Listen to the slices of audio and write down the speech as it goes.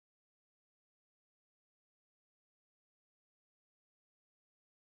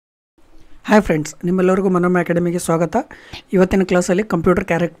Hi friends, ನಿಮ್ಮೆಲ್ಲರಿಗೂ ಮನೋಮ್ ಅಕಾಡೆಮಿಗೆ ಸ್ವಾಗತ. ಇವತ್ತಿನ ಕ್ಲಾಸಲ್ಲಿ computer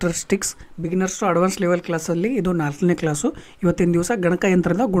characteristics beginners to advance level ಕ್ಲಾಸಲ್ಲಿ ಇದು 4ನೇ ಕ್ಲಾಸು. ಇವತ್ತಿನ ದಿವಸ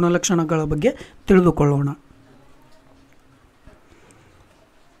ಗಣಕಯಂತ್ರದ ಗುಣಲಕ್ಷಣಗಳ ಬಗ್ಗೆ ತಿಳಿದುಕೊಳ್ಳೋಣ.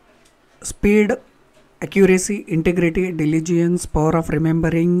 Speed, accuracy, integrity, ಡಿಲಿಜಿಯನ್ಸ್, power of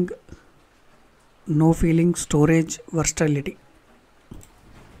remembering, no feeling, storage, ವರ್ಸ್ಟಿಲಿಟಿ.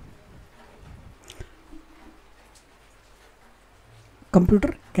 Computer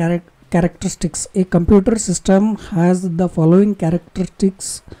characteristics. A computer system has the following characteristics.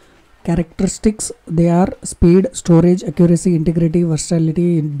 They are speed, storage, accuracy, integrity, versatility,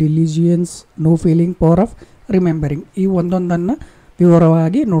 diligence, no feeling, power of remembering. ಈ ಒಂದೊಂದನ್ನು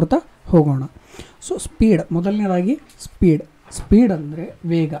ವಿವರವಾಗಿ ನೋಡ್ತಾ ಹೋಗೋಣ. So speed, ಮೊದಲನೇದಾಗಿ speed ಅಂದರೆ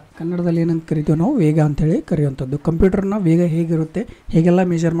ವೇಗ. ಕನ್ನಡದಲ್ಲಿ ಏನಂತ ಕರಿತೀವಿ ನಾವು, ವೇಗ ಅಂಥೇಳಿ ಕರೆಯುವಂಥದ್ದು. ಕಂಪ್ಯೂಟರ್ನ ವೇಗ ಹೇಗಿರುತ್ತೆ, ಹೇಗೆಲ್ಲ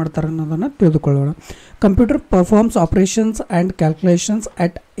ಮೆಜರ್ ಮಾಡ್ತಾರೆ ಅನ್ನೋದನ್ನು ತಿಳಿದುಕೊಳ್ಳೋಣ. Computer performs operations and calculations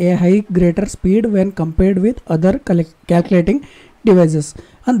at A high greater speed when compared with other calculating devices.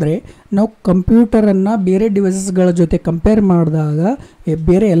 ಅಂದರೆ ನಾವು ಕಂಪ್ಯೂಟರನ್ನು ಬೇರೆ ಡಿವೈಸಸ್ಗಳ ಜೊತೆ ಕಂಪೇರ್ ಮಾಡಿದಾಗ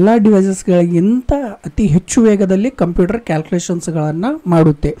ಬೇರೆ ಎಲ್ಲ ಡಿವೈಸಸ್ಗಳಿಗಿಂತ ಅತಿ ಹೆಚ್ಚು ವೇಗದಲ್ಲಿ ಕಂಪ್ಯೂಟರ್ ಕ್ಯಾಲ್ಕುಲೇಷನ್ಸ್ಗಳನ್ನು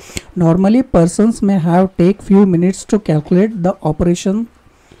ಮಾಡುತ್ತೆ. Normally persons may have take few minutes to calculate the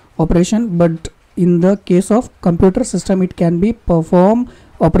operation but in the case of computer system it can be perform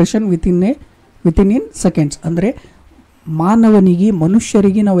operation within seconds. ಅಂದರೆ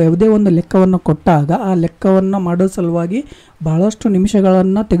ಮನುಷ್ಯರಿಗೆ ನಾವು ಯಾವುದೇ ಒಂದು ಲೆಕ್ಕವನ್ನು ಕೊಟ್ಟಾಗ ಆ ಲೆಕ್ಕವನ್ನು ಮಾಡೋ ಸಲುವಾಗಿ ಬಹಳಷ್ಟು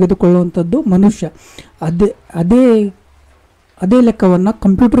ನಿಮಿಷಗಳನ್ನು ತೆಗೆದುಕೊಳ್ಳುವಂಥದ್ದು ಮನುಷ್ಯ. ಅದೇ ಲೆಕ್ಕವನ್ನು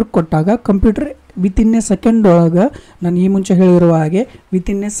ಕಂಪ್ಯೂಟರ್ಗೆ ಕೊಟ್ಟಾಗ ಕಂಪ್ಯೂಟರ್ ವಿತಿನ್ ಎ ಸೆಕೆಂಡ್ ಒಳಗೆ, ನಾನು ಈ ಮುಂಚೆ ಹೇಳಿರುವ ಹಾಗೆ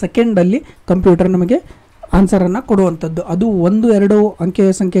ವಿತಿನ್ ಎ ಸೆಕೆಂಡಲ್ಲಿ ಕಂಪ್ಯೂಟರ್ ನಮಗೆ ಆನ್ಸರನ್ನು ಕೊಡುವಂಥದ್ದು. ಅದು 1-2 ಅಂಕೆ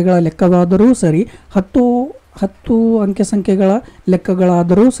ಸಂಖ್ಯೆಗಳ ಲೆಕ್ಕವಾದರೂ ಸರಿ, 10 ಅಂಕೆ ಸಂಖ್ಯೆಗಳ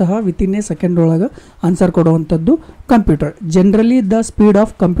ಲೆಕ್ಕಗಳಾದರೂ ಸಹ ವಿತಿನ್ ಎ ಸೆಕೆಂಡ್ ಒಳಗೆ ಆನ್ಸರ್ ಕೊಡುವಂಥದ್ದು computer. Generally the speed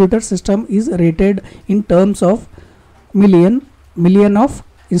of computer system is rated in terms of million of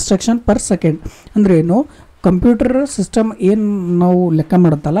instruction per second. ಅಂದ್ರೇನು, ಕಂಪ್ಯೂಟರ್ ಸಿಸ್ಟಮ್ ಏನು ನಾವು ಲೆಕ್ಕ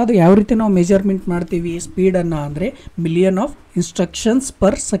ಮಾಡುತ್ತಲ್ಲ, ಅದು ಯಾವ ರೀತಿ ನಾವು ಮೆಜರ್ಮೆಂಟ್ ಮಾಡ್ತೀವಿ ಸ್ಪೀಡನ್ನು ಅಂದರೆ million of instructions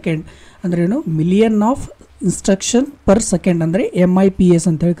per second. ಅಂದ್ರೇನು, million of instruction per second ಅಂದರೆ MIPS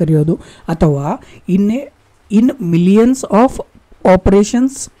ಅಂತೇಳಿ ಕರೆಯೋದು. ಅಥವಾ ಇನ್ millions of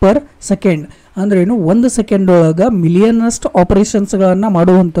operations per second. ಅಂದ್ರೇನು, 1 ಸೆಕೆಂಡ್ ಒಳಗೆ ಮಿಲಿಯನ್ನಷ್ಟು ಆಪರೇಷನ್ಸ್ಗಳನ್ನು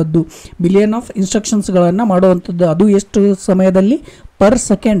ಮಾಡುವಂಥದ್ದು, ಮಿಲಿಯನ್ ಆಫ್ ಇನ್ಸ್ಟ್ರಕ್ಷನ್ಸ್ಗಳನ್ನು ಮಾಡುವಂಥದ್ದು. ಅದು ಎಷ್ಟು ಸಮಯದಲ್ಲಿ? ಪರ್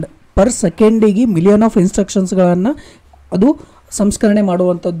ಸೆಕೆಂಡಿಗೆ ಮಿಲಿಯನ್ ಆಫ್ ಇನ್ಸ್ಟ್ರಕ್ಷನ್ಸ್ಗಳನ್ನು ಅದು ಸಂಸ್ಕರಣೆ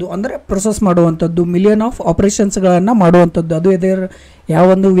ಮಾಡುವಂಥದ್ದು, ಅಂದರೆ ಪ್ರೊಸೆಸ್ ಮಾಡುವಂಥದ್ದು. ಮಿಲಿಯನ್ ಆಫ್ ಆಪರೇಷನ್ಸ್ಗಳನ್ನು ಮಾಡುವಂಥದ್ದು, ಅದು ಯಾವ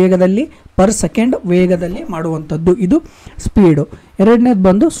ಒಂದು ವೇಗದಲ್ಲಿ? ಪರ್ ಸೆಕೆಂಡ್ ವೇಗದಲ್ಲಿ ಮಾಡುವಂಥದ್ದು. ಇದು ಸ್ಪೀಡು. ಎರಡನೇದು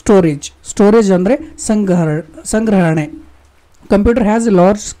ಬಂದು ಸ್ಟೋರೇಜ್ ಅಂದರೆ ಸಂಗ್ರಹಣೆ. Computer has A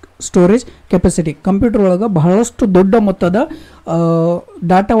large storage capacity. Computer ಒಳಗೆ ಬಹಳಷ್ಟು ದೊಡ್ಡ ಮೊತ್ತದ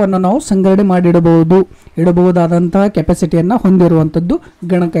ಡಾಟಾವನ್ನು ನಾವು ಸಂಗ್ರಹಣೆ ಇಡಬಹುದಾದಂತಹ ಕೆಪಾಸಿಟಿಯನ್ನು ಹೊಂದಿರುವಂಥದ್ದು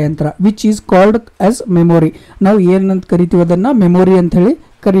ಗಣಕಯಂತ್ರ. Which is called as memory. ನಾವು ಏನಂತ ಕರಿತೀವಿ ಅದನ್ನು ಮೆಮೊರಿ ಅಂಥೇಳಿ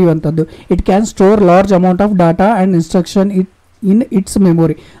ಕರೆಯುವಂಥದ್ದು. It can store large amount of data and instruction in its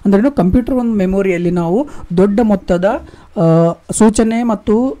memory. ಅಂದ್ರೇನು, ಕಂಪ್ಯೂಟರ್ ಒಂದು ಮೆಮೊರಿಯಲ್ಲಿ ನಾವು ದೊಡ್ಡ ಮೊತ್ತದ ಸೂಚನೆ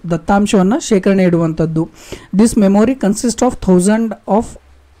ಮತ್ತು ದತ್ತಾಂಶವನ್ನು ಶೇಖರಣೆ ಇಡುವಂಥದ್ದು. This memory consist of thousand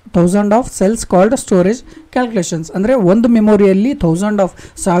of cells called storage calculations. ಅಂದರೆ ಒಂದು ಮೆಮೊರಿಯಲ್ಲಿ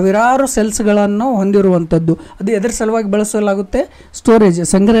ಸಾವಿರಾರು ಸೆಲ್ಸ್ಗಳನ್ನು ಹೊಂದಿರುವಂಥದ್ದು. ಅದು ಎದರ ಸಲುವಾಗಿ ಬಳಸಲಾಗುತ್ತೆ? ಸ್ಟೋರೇಜ್,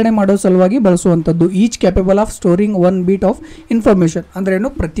 ಸಂಗ್ರಹಣೆ ಮಾಡೋ ಸಲುವಾಗಿ ಬಳಸುವಂಥದ್ದು. Each capable of storing 1 beet of information.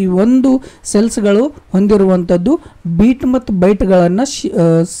 ಅಂದ್ರೇನು, ಪ್ರತಿಯೊಂದು ಸೆಲ್ಸ್ಗಳು ಹೊಂದಿರುವಂಥದ್ದು ಬೀಟ್ ಮತ್ತು ಬೈಟ್ಗಳನ್ನು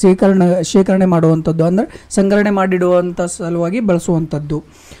ಶೇಖರಣೆ ಮಾಡುವಂಥದ್ದು, ಅಂದರೆ ಸಂಗ್ರಹಣೆ ಮಾಡಿಡುವಂಥ ಸಲುವಾಗಿ ಬಳಸುವಂಥದ್ದು.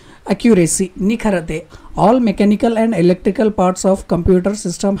 ಅಕ್ಯುರೇಸಿ, ನಿಖರತೆ. All mechanical and electrical parts of computer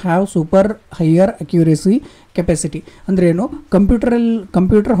system have super higher accuracy capacity. ಅಂದ್ರೇನು,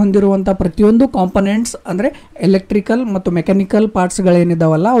 ಕಂಪ್ಯೂಟರ್ ಹೊಂದಿರುವಂಥ ಪ್ರತಿಯೊಂದು ಕಾಂಪೊನೆಂಟ್ಸ್ ಅಂದರೆ ಎಲೆಕ್ಟ್ರಿಕಲ್ ಮತ್ತು ಮೆಕ್ಯಾನಿಕಲ್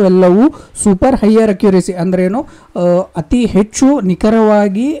ಪಾರ್ಟ್ಸ್ಗಳೇನಿದಾವಲ್ಲ ಅವೆಲ್ಲವೂ ಸೂಪರ್ ಹೈಯರ್ ಅಕ್ಯುರೇಸಿ. ಅಂದ್ರೇನು, ಅತಿ ಹೆಚ್ಚು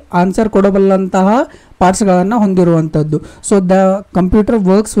ನಿಖರವಾಗಿ answer ಕೊಡಬಲ್ಲಂತಹ ಪಾರ್ಟ್ಸ್ಗಳನ್ನು ಹೊಂದಿರುವಂಥದ್ದು. So the computer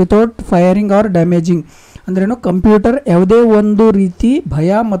works without firing R damaging. ಅಂದ್ರೇನು, ಕಂಪ್ಯೂಟರ್ ಯಾವುದೇ ಒಂದು ರೀತಿ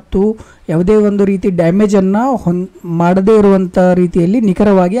ಭಯ ಮತ್ತು ಯಾವುದೇ ಒಂದು ರೀತಿ ಡ್ಯಾಮೇಜನ್ನು ಮಾಡದೇ ಇರುವಂಥ ರೀತಿಯಲ್ಲಿ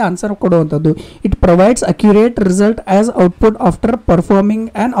ನಿಖರವಾಗಿ ಆನ್ಸರ್ ಕೊಡುವಂಥದ್ದು. It provides accurate result as output after performing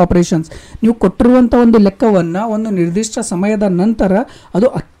an operations. ನೀವು ಕೊಟ್ಟಿರುವಂಥ ಒಂದು ಲೆಕ್ಕವನ್ನು ಒಂದು ನಿರ್ದಿಷ್ಟ ಸಮಯದ ನಂತರ ಅದು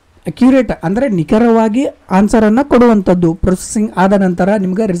ಅಕ್ಯುರೇಟ್ ಅಂದರೆ ನಿಖರವಾಗಿ ಆನ್ಸರನ್ನು ಕೊಡುವಂಥದ್ದು. ಪ್ರೊಸೆಸಿಂಗ್ ಆದ ನಂತರ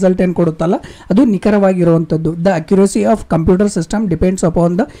ನಿಮ್ಗೆ ರಿಸಲ್ಟ್ ಏನು ಕೊಡುತ್ತಲ್ಲ ಅದು ನಿಖರವಾಗಿರುವಂಥದ್ದು. The accuracy of computer system depends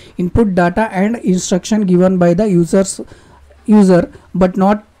upon the input data and instruction given by the user but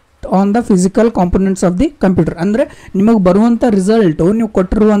not on the physical components of the computer. ಅಂದರೆ ನಿಮಗೆ ಬರುವಂಥ ರಿಸಲ್ಟು ನೀವು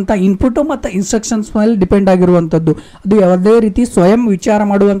ಕೊಟ್ಟಿರುವಂಥ ಇನ್ಪುಟು ಮತ್ತು ಇನ್ಸ್ಟ್ರಕ್ಷನ್ಸ್ ಮೇಲೆ ಡಿಪೆಂಡ್ ಆಗಿರುವಂಥದ್ದು. ಅದು ಯಾವುದೇ ರೀತಿ ಸ್ವಯಂ ವಿಚಾರ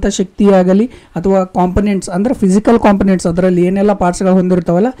ಮಾಡುವಂಥ ಶಕ್ತಿಯಾಗಲಿ ಅಥವಾ ಕಾಂಪೊನೆಂಟ್ಸ್ ಅಂದರೆ ಫಿಸಿಕಲ್ ಕಾಂಪೊನೆಂಟ್ಸ್ ಅದರಲ್ಲಿ ಏನೆಲ್ಲ ಪಾರ್ಟ್ಸ್ಗಳು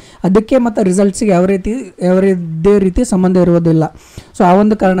ಹೊಂದಿರ್ತಾವಲ್ಲ ಅದಕ್ಕೆ ಮತ್ತು ರಿಸಲ್ಟ್ಸಿಗೆ ಯಾವುದೇ ರೀತಿ ಸಂಬಂಧ ಇರುವುದಿಲ್ಲ. ಸೊ ಆ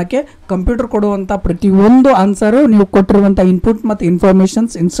ಒಂದು ಕಾರಣಕ್ಕೆ ಕಂಪ್ಯೂಟರ್ ಕೊಡುವಂಥ ಪ್ರತಿಯೊಂದು ಆನ್ಸರು ನೀವು ಕೊಟ್ಟಿರುವಂಥ ಇನ್ಪುಟ್ ಮತ್ತು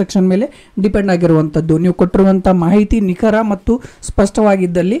ಇನ್ಫಾರ್ಮೇಷನ್ಸ್ ಇನ್ಸ್ಟ್ರಕ್ಷನ್ ಮೇಲೆ ಡಿಪೆಂಡ್ ಆಗಿರುವಂಥದ್ದು. ನೀವು ಕೊಟ್ಟಿರುವಂಥ ಮಾಹಿತಿ ನಿಖರ ಮತ್ತು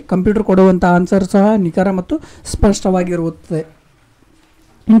ಸ್ಪಷ್ಟವಾಗಿದ್ದಲ್ಲಿ ಕಂಪ್ಯೂಟರ್ ಕೊಡುವಂಥ ಆನ್ಸರ್ ಸಹ ನಿಖರ ಮತ್ತು ಸ್ಪಷ್ಟವಾಗಿರುತ್ತದೆ.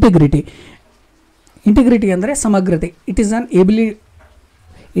 ಇಂಟಿಗ್ರಿಟಿ ಅಂದರೆ ಸಮಗ್ರತೆ. It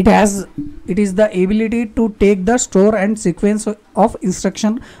is the ability to take the store and sequence of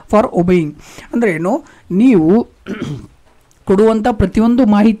instruction for obeying. ಅಂದರೆ ಏನು, ನೀವು ಕೊಡುವಂಥ ಪ್ರತಿಯೊಂದು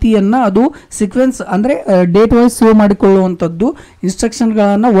ಮಾಹಿತಿಯನ್ನು ಅದು ಸೀಕ್ವೆನ್ಸ್ ಅಂದರೆ ಡೇಟ್ ವೈಸ್ ಸೇವ್ ಮಾಡಿಕೊಳ್ಳುವಂಥದ್ದು,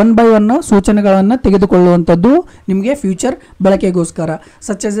 ಇನ್ಸ್ಟ್ರಕ್ಷನ್ಗಳನ್ನು 1 by 1 ಸೂಚನೆಗಳನ್ನು ತೆಗೆದುಕೊಳ್ಳುವಂಥದ್ದು ನಿಮಗೆ future ಬಳಕೆಗೋಸ್ಕರ.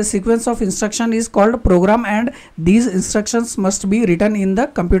 Such as A sequence of instruction is called program and these instructions must be return in the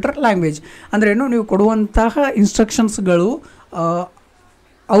computer language. ಅಂದ್ರೇನು, ನೀವು ಕೊಡುವಂತಹ ಇನ್ಸ್ಟ್ರಕ್ಷನ್ಸ್ಗಳು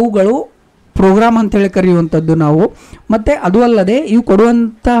ಅವುಗಳು ಪ್ರೋಗ್ರಾಮ್ ಅಂತೇಳಿ ಕರೆಯುವಂಥದ್ದು ನಾವು. ಮತ್ತು ಅದು ಅಲ್ಲದೆ ಇವು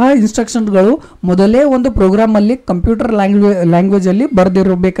ಕೊಡುವಂತಹ ಇನ್ಸ್ಟ್ರಕ್ಷನ್ಸ್ಗಳು ಮೊದಲೇ ಒಂದು ಪ್ರೋಗ್ರಾಮಲ್ಲಿ ಕಂಪ್ಯೂಟರ್ ಲ್ಯಾಂಗ್ವೇಜಲ್ಲಿ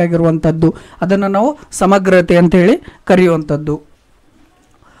ಬರೆದಿರಬೇಕಾಗಿರುವಂಥದ್ದು. ಅದನ್ನು ನಾವು ಸಮಗ್ರತೆ ಅಂತೇಳಿ ಕರೆಯುವಂಥದ್ದು.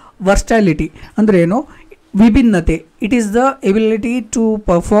 ವರ್ಸ್ಟಾಲಿಟಿ ಅಂದ್ರೇನು, ವಿಭಿನ್ನತೆ. It is the ability to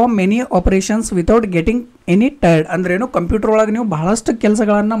perform many operations without getting any tired. ಅಂದ್ರೇನು, ಕಂಪ್ಯೂಟರ್ ಒಳಗೆ ನೀವು ಬಹಳಷ್ಟು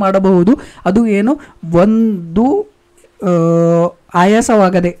ಕೆಲಸಗಳನ್ನು ಮಾಡಬಹುದು, ಅದು ಏನು ಒಂದು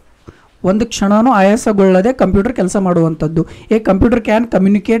ಆಯಾಸವಾಗದೆ ಒಂದು ಕ್ಷಣವೂ ಆಯಾಸಗೊಳ್ಳದೆ ಕಂಪ್ಯೂಟರ್ ಕೆಲಸ ಮಾಡುವಂಥದ್ದು. A computer can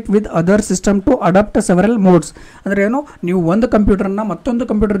communicate with other system to adapt several modes. ಅಂದರೆ ಏನು, ನೀವು ಒಂದು ಕಂಪ್ಯೂಟರ್ನ ಮತ್ತೊಂದು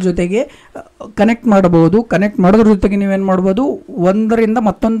ಕಂಪ್ಯೂಟರ್ ಜೊತೆಗೆ ಕನೆಕ್ಟ್ ಮಾಡಬಹುದು. ಕನೆಕ್ಟ್ ಮಾಡೋದ್ರ ಜೊತೆಗೆ ನೀವೇನು ಮಾಡ್ಬೋದು, ಒಂದರಿಂದ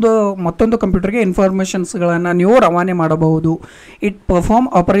ಮತ್ತೊಂದು ಕಂಪ್ಯೂಟರ್ಗೆ ಇನ್ಫಾರ್ಮೇಷನ್ಸ್ಗಳನ್ನು ನೀವು ರವಾನೆ ಮಾಡಬಹುದು. It perform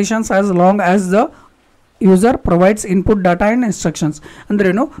operations as long as the user provides input data and instructions.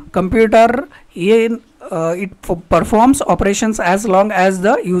 ಅಂದ್ರೇನು, computer it performs operations as long as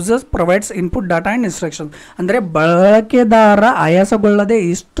the users provides input data and instructions. ಅಂದರೆ ಬಳಕೆದಾರ ಆಯಾಸಗೊಳ್ಳದೆ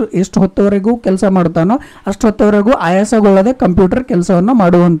ಎಷ್ಟು ಹೊತ್ತವರೆಗೂ ಕೆಲಸ ಮಾಡ್ತಾನೋ ಅಷ್ಟು ಹೊತ್ತವರೆಗೂ ಆಯಾಸಗೊಳ್ಳದೆ ಕಂಪ್ಯೂಟರ್ ಕೆಲಸವನ್ನು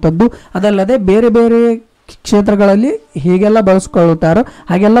ಮಾಡುವಂಥದ್ದು. ಅದಲ್ಲದೆ ಬೇರೆ ಬೇರೆ ಕ್ಷೇತ್ರಗಳಲ್ಲಿ ಹೇಗೆಲ್ಲ ಬಳಸ್ಕೊಳ್ಳುತ್ತಾರೋ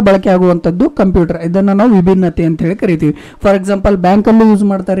ಹಾಗೆಲ್ಲ ಬಳಕೆ ಆಗುವಂಥದ್ದು ಕಂಪ್ಯೂಟರ್. ಇದನ್ನು ನಾವು ವಿಭಿನ್ನತೆ ಅಂತೇಳಿ ಕರಿತೀವಿ. ಫಾರ್ ಎಕ್ಸಾಂಪಲ್, ಬ್ಯಾಂಕಲ್ಲೂ ಯೂಸ್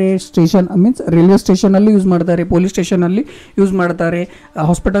ಮಾಡ್ತಾರೆ, ರೈಲ್ವೆ ಸ್ಟೇಷನಲ್ಲಿ ಯೂಸ್ ಮಾಡ್ತಾರೆ, ಪೊಲೀಸ್ ಸ್ಟೇಷನಲ್ಲಿ ಯೂಸ್ ಮಾಡ್ತಾರೆ,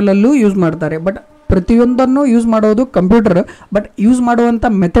 ಹಾಸ್ಪಿಟಲಲ್ಲೂ ಯೂಸ್ ಮಾಡ್ತಾರೆ. ಬಟ್ ಪ್ರತಿಯೊಂದನ್ನು ಯೂಸ್ ಮಾಡೋದು ಕಂಪ್ಯೂಟರ್. ಬಟ್ ಯೂಸ್ ಮಾಡುವಂಥ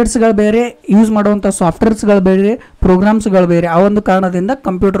ಮೆಥಡ್ಸ್ಗಳು ಬೇರೆ, ಯೂಸ್ ಮಾಡುವಂಥ ಸಾಫ್ಟ್ವೇರ್ಸ್ಗಳು ಬೇರೆ, ಪ್ರೋಗ್ರಾಮ್ಸ್ಗಳು ಬೇರೆ. ಆ ಒಂದು ಕಾರಣದಿಂದ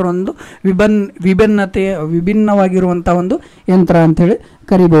ಕಂಪ್ಯೂಟರ್ ಒಂದು ವಿಭಿನ್ನವಾಗಿರುವಂಥ ಒಂದು ಯಂತ್ರ ಅಂಥೇಳಿ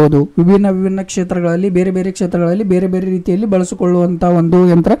ಕರಿಬಹುದು. ವಿಭಿನ್ನ ಕ್ಷೇತ್ರಗಳಲ್ಲಿ ಬೇರೆ ಬೇರೆ ರೀತಿಯಲ್ಲಿ ಬಳಸಿಕೊಳ್ಳುವಂಥ ಒಂದು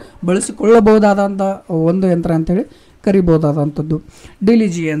ಯಂತ್ರ, ಬಳಸಿಕೊಳ್ಳಬಹುದಾದಂಥ ಒಂದು ಯಂತ್ರ ಅಂಥೇಳಿ ಕರಿಬಹುದಾದಂಥದ್ದು.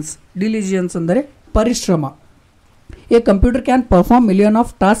 ಡಿಲಿಜಿಯನ್ಸ್ ಅಂದರೆ ಪರಿಶ್ರಮ. A computer can perform million of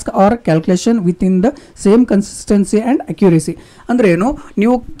tasks or calculation within the same consistency and accuracy. ಅಂದ್ರೆ ಏನು,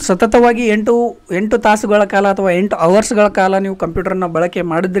 ನೀವು ಸತತವಾಗಿ 8 ತಾಸುಗಳ ಕಾಲ ಅಥವಾ 8 ಅವರ್ಸ್ಗಳ ಕಾಲ ನೀವು ಕಂಪ್ಯೂಟರ್ನ ಬಳಕೆ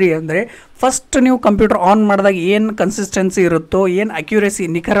ಮಾಡಿದ್ರಿ ಅಂದರೆ ಫಸ್ಟ್ ನೀವು ಕಂಪ್ಯೂಟರ್ ಆನ್ ಮಾಡಿದಾಗ ಏನು ಕನ್ಸಿಸ್ಟೆನ್ಸಿ ಇರುತ್ತೋ, ಏನು ಅಕ್ಯುರೇಸಿ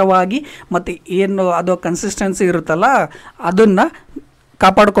ನಿಖರವಾಗಿ ಮತ್ತು ಏನು ಅದು ಕನ್ಸಿಸ್ಟೆನ್ಸಿ ಇರುತ್ತಲ್ಲ ಅದನ್ನು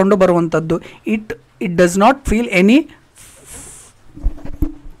ಕಾಪಾಡಿಕೊಂಡು ಬರುವಂಥದ್ದು. It does not feel any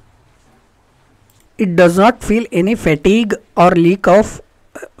It does not feel any fatigue or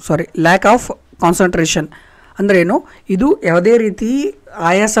lack of concentration. ಅಂದ್ರೇನು, ಇದು ಯಾವುದೇ ರೀತಿ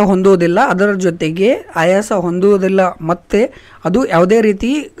ಆಯಾಸ ಹೊಂದುವುದಿಲ್ಲ, ಅದರ ಜೊತೆಗೆ ಆಯಾಸ ಹೊಂದುವುದಿಲ್ಲ ಮತ್ತು ಅದು ಯಾವುದೇ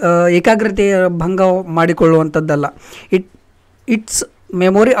ರೀತಿ ಏಕಾಗ್ರತೆಯ ಭಂಗ ಮಾಡಿಕೊಳ್ಳುವಂಥದ್ದಲ್ಲ. It's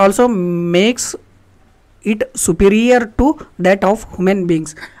memory also makes it superior to that of human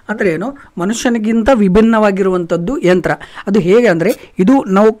beings. ಅಂದರೆ ಏನು, ಮನುಷ್ಯನಿಗಿಂತ ವಿಭಿನ್ನವಾಗಿರುವಂಥದ್ದು ಯಂತ್ರ. ಅದು ಹೇಗೆ ಅಂದರೆ, ಇದು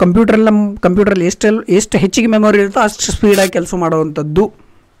ನಾವು ಕಂಪ್ಯೂಟ್ರಲ್ಲಿ ಎಷ್ಟು ಹೆಚ್ಚಿಗೆ ಮೆಮೊರಿ ಇರುತ್ತೋ ಅಷ್ಟು ಸ್ಪೀಡಾಗಿ ಕೆಲಸ ಮಾಡುವಂಥದ್ದು.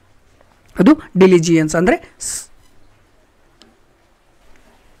 ಅದು ಡಿಲಿಜಿಯನ್ಸ್ ಅಂದರೆ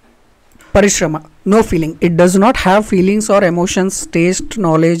ಪರಿಶ್ರಮ. No feeling. It does not have feelings R emotions, taste,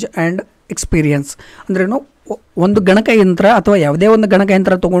 knowledge and experience. ಅಂದ್ರೇನು, ಒಂದು ಗಣಕಯಂತ್ರ ಅಥವಾ ಯಾವುದೇ ಒಂದು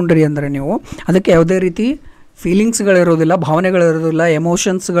ಗಣಕಯಂತ್ರ ತೊಗೊಂಡ್ರಿ ಅಂದರೆ ನೀವು ಅದಕ್ಕೆ ಯಾವುದೇ ರೀತಿ ಫೀಲಿಂಗ್ಸ್ಗಳಿರೋದಿಲ್ಲ, ಭಾವನೆಗಳಿರೋದಿಲ್ಲ,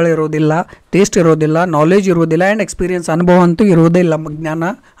 ಎಮೋಷನ್ಸ್ಗಳಿರೋದಿಲ್ಲ, ಟೇಸ್ಟ್ ಇರೋದಿಲ್ಲ, ನಾಲೆಜ್ ಇರೋದಿಲ್ಲ ಆ್ಯಂಡ್ ಎಕ್ಸ್ಪೀರಿಯನ್ಸ್ ಅನುಭವ ಅಂತೂ ಇರೋದಿಲ್ಲ, ಜ್ಞಾನ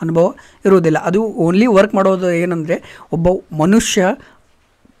ಅನುಭವ ಇರೋದಿಲ್ಲ. ಅದು ಓನ್ಲಿ ವರ್ಕ್ ಮಾಡೋದು ಏನಂದರೆ, ಒಬ್ಬ ಮನುಷ್ಯ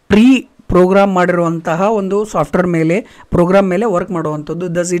ಪ್ರೋಗ್ರಾಮ್ ಮಾಡಿರುವಂತಹ ಒಂದು ಪ್ರೋಗ್ರಾಮ್ ಮೇಲೆ ವರ್ಕ್ ಮಾಡುವಂಥದ್ದು.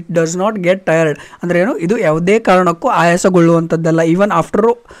 It does not get tired. ಅಂದರೆ ಏನು, ಇದು ಯಾವುದೇ ಕಾರಣಕ್ಕೂ ಆಯಾಸಗೊಳ್ಳುವಂಥದ್ದಲ್ಲ. Even after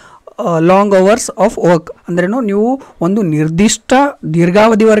long hours of work. ಅಂದ್ರೇನು, ನೀವು ಒಂದು ನಿರ್ದಿಷ್ಟ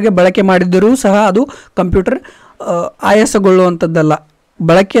ದೀರ್ಘಾವಧಿವರೆಗೆ ಬಳಕೆ ಮಾಡಿದ್ದರೂ ಸಹ ಅದು ಕಂಪ್ಯೂಟರ್ ಆಯಾಸಗೊಳ್ಳುವಂಥದ್ದಲ್ಲ.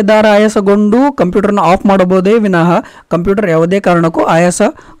 ಬಳಕೆದಾರ ಆಯಾಸಗೊಂಡು ಕಂಪ್ಯೂಟರ್ನ ಆಫ್ ಮಾಡಬಹುದೇ ವಿನಃ ಕಂಪ್ಯೂಟರ್ ಯಾವುದೇ ಕಾರಣಕ್ಕೂ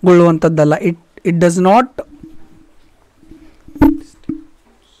ಆಯಾಸಗೊಳ್ಳುವಂಥದ್ದಲ್ಲ.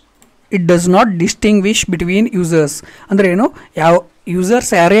 It does not distinguish between users. ಅಂದರೆ ಏನು, ಯಾವ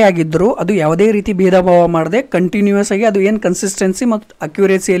ಯೂಸರ್ಸ್ ಯಾರೇ ಆಗಿದ್ದರೂ ಅದು ಯಾವುದೇ ರೀತಿ ಭೇದ ಭಾವ ಮಾಡದೆ ಕಂಟಿನ್ಯೂಯಸ್ ಆಗಿ ಅದು ಏನು ಕನ್ಸಿಸ್ಟೆನ್ಸಿ ಮತ್ತು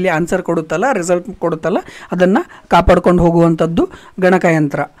ಅಕ್ಯುರೇಸಿಯಲ್ಲಿ ಆನ್ಸರ್ ಕೊಡುತ್ತಲ್ಲ, ರಿಸಲ್ಟ್ ಕೊಡುತ್ತಲ್ಲ, ಅದನ್ನು ಕಾಪಾಡ್ಕೊಂಡು ಹೋಗುವಂಥದ್ದು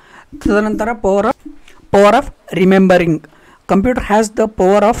ಗಣಕಯಂತ್ರ. ತದನಂತರ power of remembering. Computer has the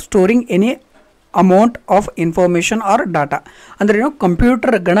power of storing any amount of information R data. ಅಂದರೆ ಏನು,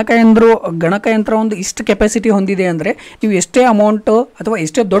 ಕಂಪ್ಯೂಟರ್ ಗಣಕಯಂತ್ರ ಒಂದು ಇಷ್ಟು ಕೆಪಾಸಿಟಿ ಹೊಂದಿದೆ ಅಂದರೆ ನೀವು ಎಷ್ಟೇ ಅಮೌಂಟು ಅಥವಾ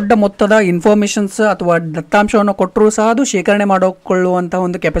ಎಷ್ಟೇ ದೊಡ್ಡ ಮೊತ್ತದ ಇನ್ಫಾರ್ಮೇಷನ್ಸ್ ಅಥವಾ ದತ್ತಾಂಶವನ್ನು ಕೊಟ್ಟರೂ ಸಹ ಅದು ಶೇಖರಣೆ ಮಾಡಿಕೊಳ್ಳುವಂಥ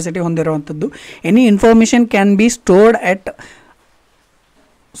ಒಂದು capacity ಹೊಂದಿರುವಂಥದ್ದು. Any information can be stored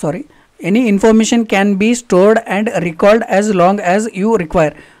and ರಿಕಾಲ್ಡ್ as long as you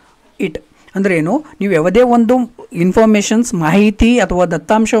require it. ಅಂದರೆ ಏನು, ನೀವು ಯಾವುದೇ ಒಂದು ಇನ್ಫಾರ್ಮೇಷನ್ಸ್, ಮಾಹಿತಿ ಅಥವಾ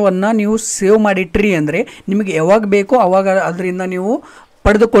ದತ್ತಾಂಶವನ್ನು ನೀವು ಸೇವ್ ಮಾಡಿಟ್ರಿ ಅಂದರೆ ನಿಮಗೆ ಯಾವಾಗ ಬೇಕೋ ಆವಾಗ ಅದರಿಂದ ನೀವು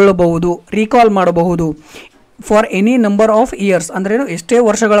ಪಡೆದುಕೊಳ್ಳಬಹುದು, ರೀಕಾಲ್ ಮಾಡಬಹುದು. For any number of years. ಅಂದರೆ ಎಷ್ಟೇ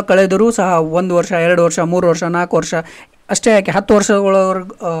ವರ್ಷಗಳ ಕಳೆದರೂ ಸಹ 1 ವರ್ಷ, 2 ವರ್ಷ, 3 ವರ್ಷ, 4 ವರ್ಷ ಅಷ್ಟೇ ಯಾಕೆ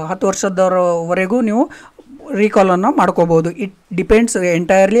 10 ವರ್ಷದವರೆಗೂ ನೀವು ರೀಕಾಲನ್ನು ಮಾಡ್ಕೋಬೋದು. It depends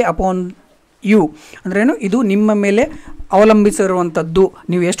entirely upon you. ಅಂದ್ರೇನು, ಇದು ನಿಮ್ಮ ಮೇಲೆ ಅವಲಂಬಿಸಿರುವಂಥದ್ದು.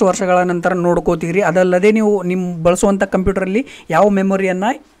 ನೀವು ಎಷ್ಟು ವರ್ಷಗಳ ನಂತರ ನೋಡ್ಕೋತೀರಿ. ಅದಲ್ಲದೆ ನೀವು ಬಳಸುವಂಥ ಕಂಪ್ಯೂಟರಲ್ಲಿ ಯಾವ ಮೆಮೊರಿಯನ್ನು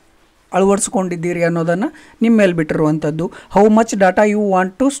ಅಳವಡಿಸ್ಕೊಂಡಿದ್ದೀರಿ ಅನ್ನೋದನ್ನು ನಿಮ್ಮ ಮೇಲೆ ಬಿಟ್ಟಿರುವಂಥದ್ದು. How much data you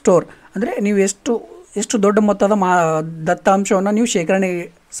want to store. ಅಂದರೆ ನೀವು ಎಷ್ಟು ದೊಡ್ಡ ಮೊತ್ತದ ದತ್ತಾಂಶವನ್ನು ನೀವು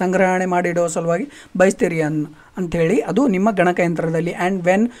ಸಂಗ್ರಹಣೆ ಮಾಡಿಡೋ ಸಲುವಾಗಿ ಬಯಸ್ತೀರಿ ಅಂಥೇಳಿ ಅದು ನಿಮ್ಮ ಗಣಕಯಂತ್ರದಲ್ಲಿ. And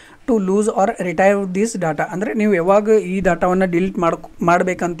when to lose R retire this data. ಅಂದರೆ ನೀವು ಯಾವಾಗ ಈ ಡಾಟಾವನ್ನು ಡಿಲೀಟ್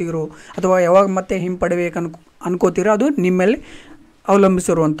ಮಾಡಬೇಕಂತೀರೋ ಅಥವಾ ಯಾವಾಗ ಮತ್ತೆ ಹಿಂಪಡಿಬೇಕು ಅನ್ಕೋತೀರೋ ಅದು ನಿಮ್ಮ ಮೇಲೆ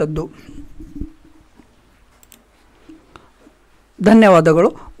ಅವಲಂಬಿಸಿರುವಂಥದ್ದು. ಧನ್ಯವಾದಗಳು.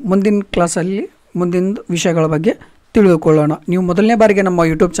 ಮುಂದಿನ ಕ್ಲಾಸಲ್ಲಿ ಮುಂದಿನ ವಿಷಯಗಳ ಬಗ್ಗೆ ತಿಳಿದುಕೊಳ್ಳೋಣ. ನೀವು ಮೊದಲನೇ ಬಾರಿಗೆ ನಮ್ಮ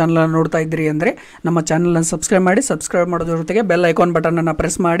ಯೂಟ್ಯೂಬ್ ಚಾನಲನ್ನು ನೋಡ್ತಾ ಇದ್ದೀರಿ ಅಂದರೆ ನಮ್ಮ ಚಾನಲನ್ನು ಸಬ್ಸ್ಕ್ರೈಬ್ ಮಾಡೋದ್ರ ಜೊತೆಗೆ ಬೆಲ್ ಐಕಾನ್ ಬಟನನ್ನು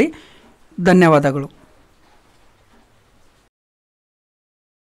ಪ್ರೆಸ್ ಮಾಡಿ. ಧನ್ಯವಾದಗಳು.